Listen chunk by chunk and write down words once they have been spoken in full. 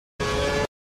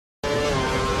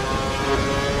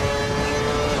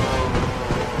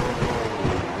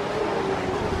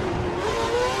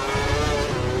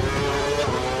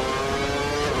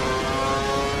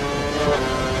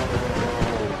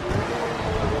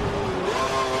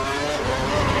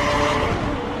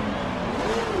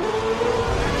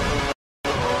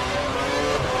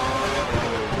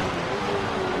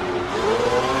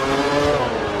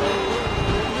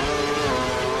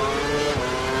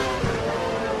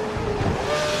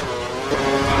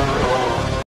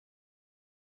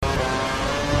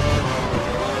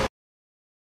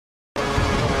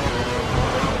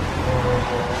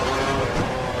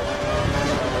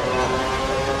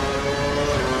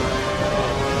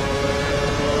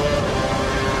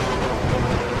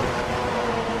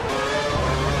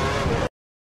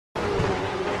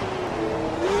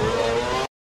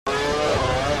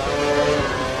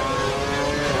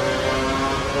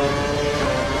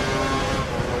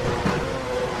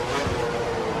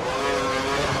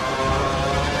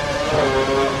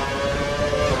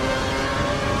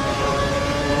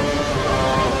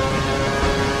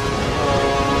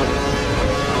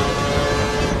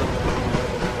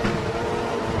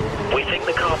We think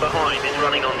the car behind is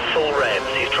running on full revs.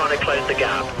 He's trying to close the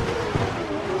gap.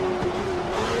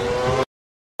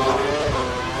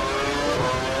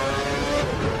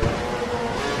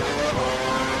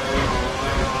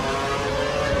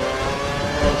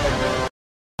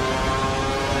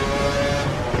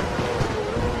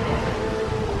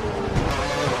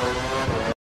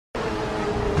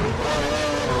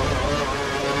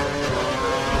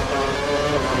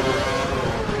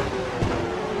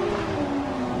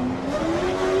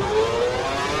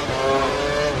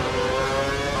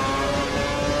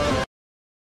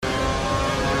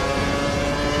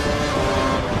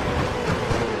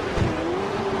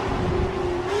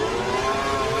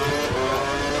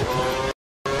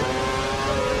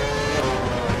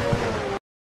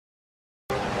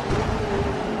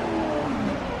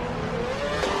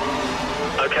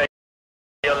 Okay,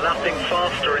 you're lapping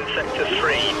faster in sector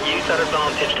 3. Use that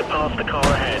advantage to pass the car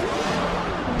ahead.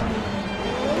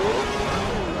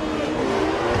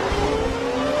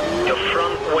 Your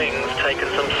front wing's taken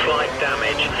some slight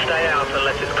damage. Stay out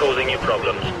unless it's causing you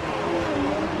problems.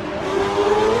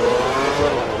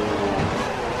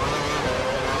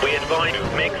 We advise you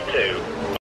mix 2.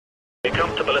 You're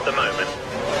comfortable at the moment.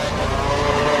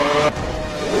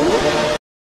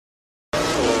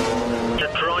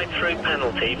 Drive-through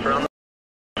penalty for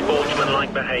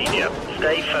unsportsmanlike behaviour.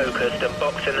 Stay focused and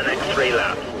box in the next 3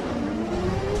 laps.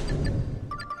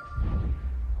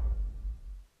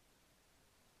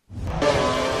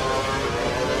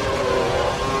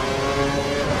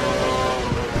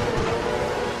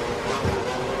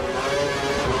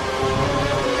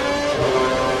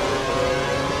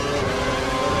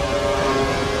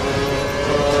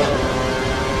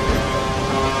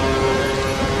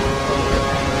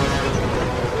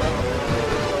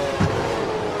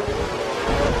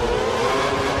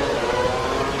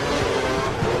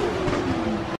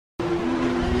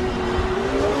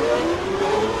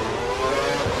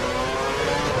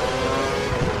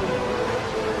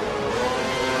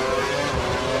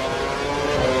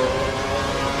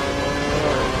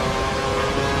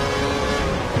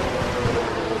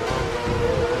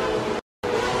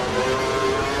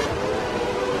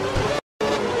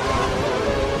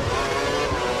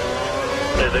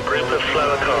 There's a group of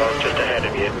slower cars just ahead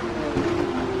of you.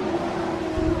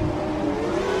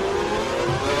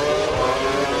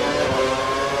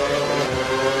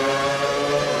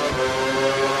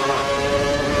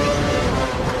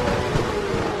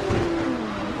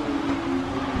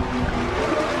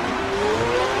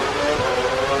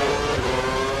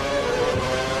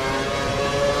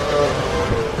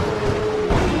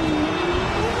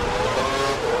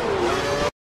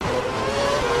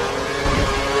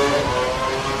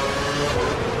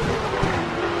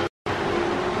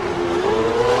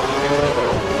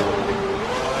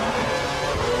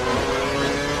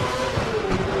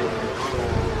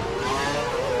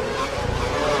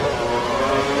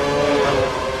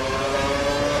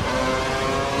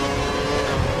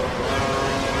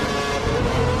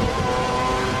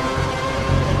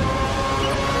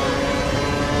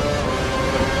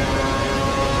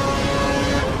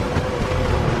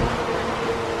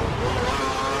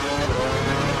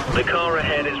 The car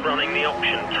ahead is running the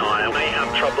option tyre. May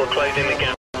have trouble closing the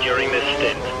gap during this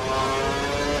stint.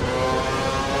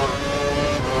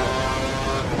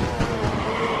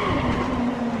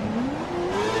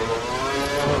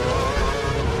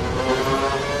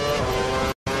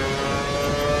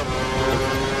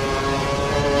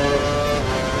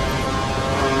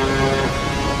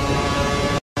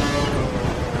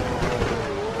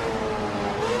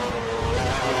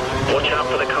 Watch out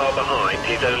for the car behind.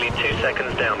 He's only 2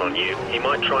 seconds down on you. He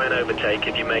might try and overtake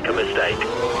if you make a mistake.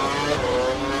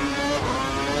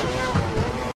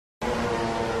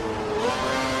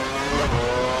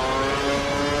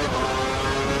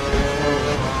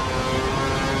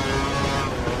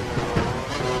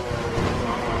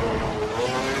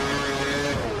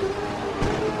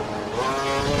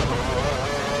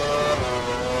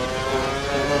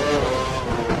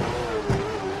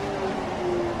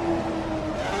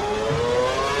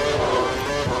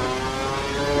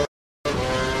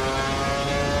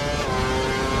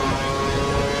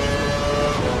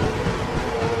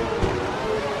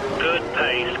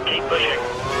 Keep pushing.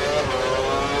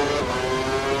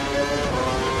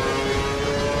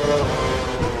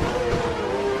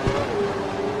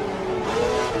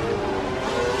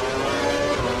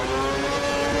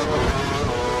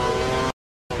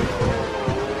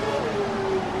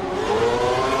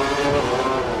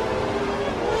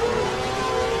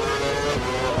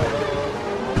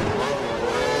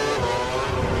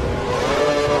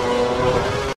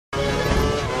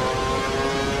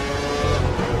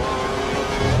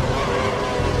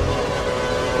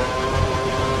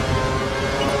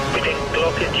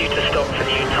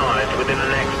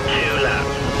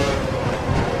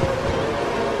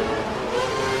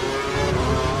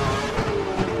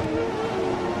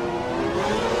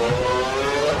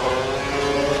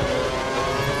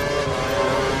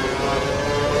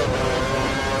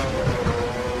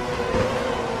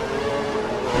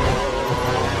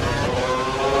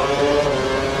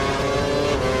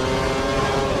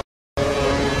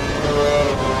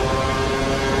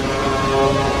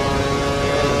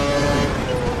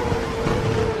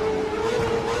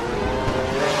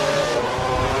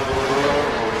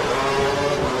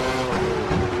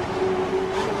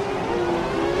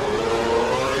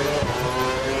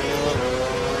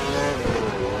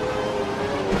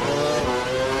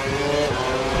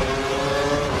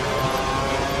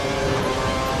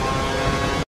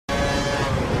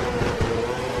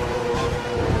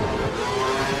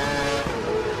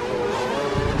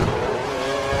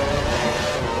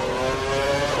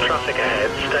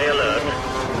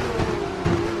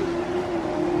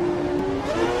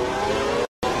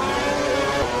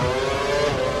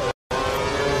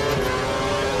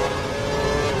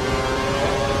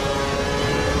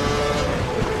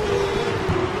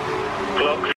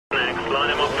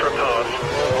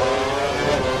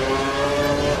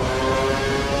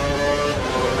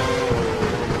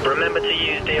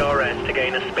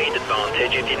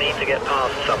 if you need to get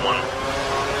past someone.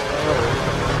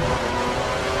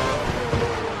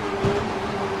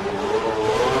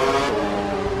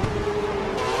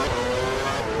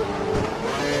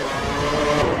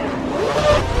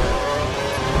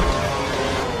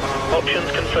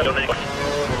 Options confirmed next.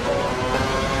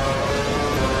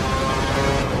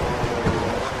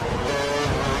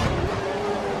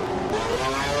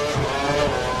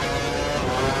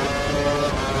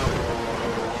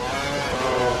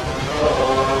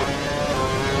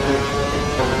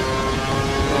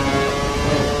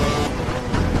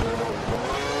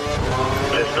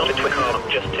 There's not a twin car,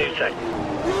 just 2 seconds.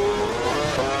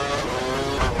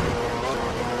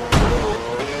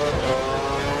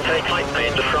 Take light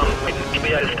in the front, give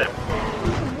me a step.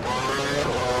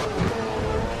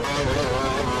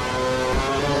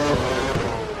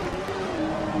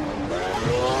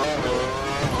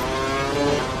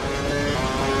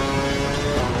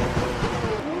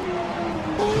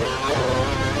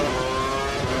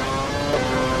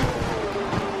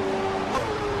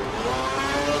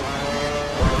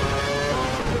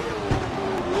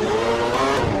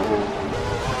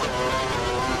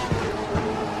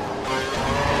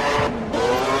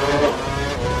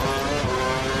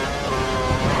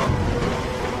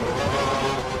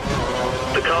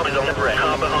 The car is on the brake.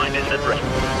 Car behind is the brake.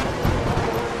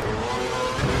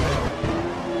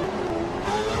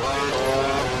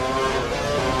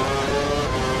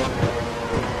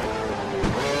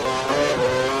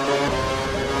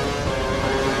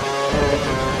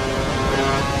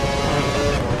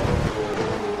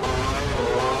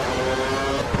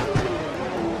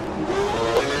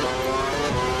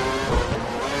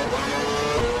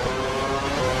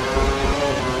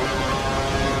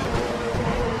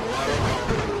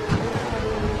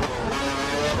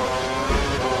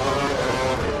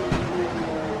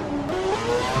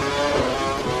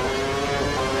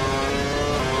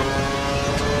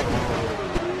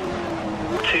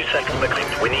 Seconds McLean.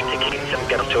 We need to keep some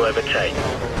gas to overtake.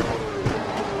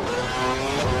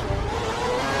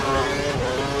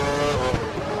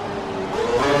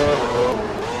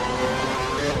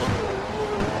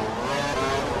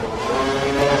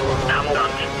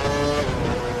 Hamilton.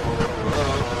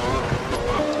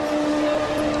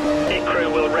 Pit crew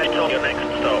will rest on your next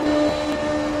stop.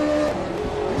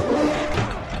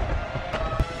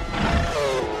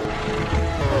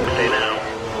 See now.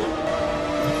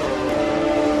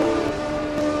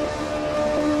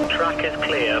 Track is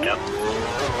clear. Yep.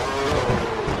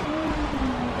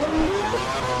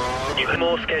 You have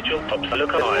more scheduled stops.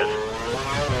 Look at eyes.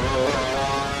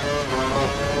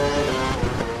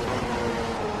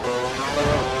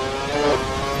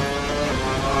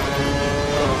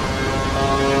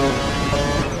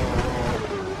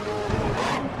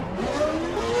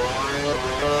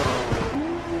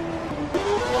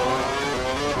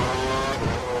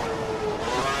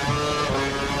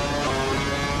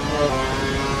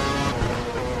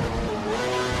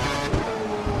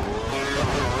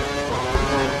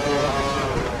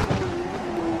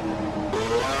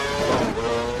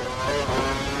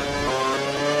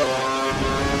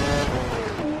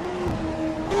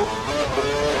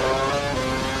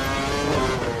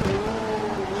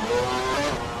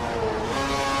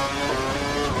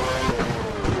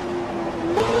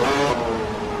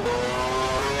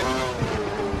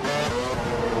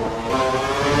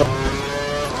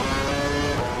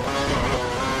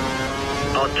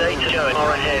 Our data showing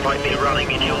our ahead might be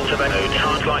running in your auto mode,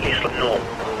 time slightly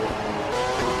north.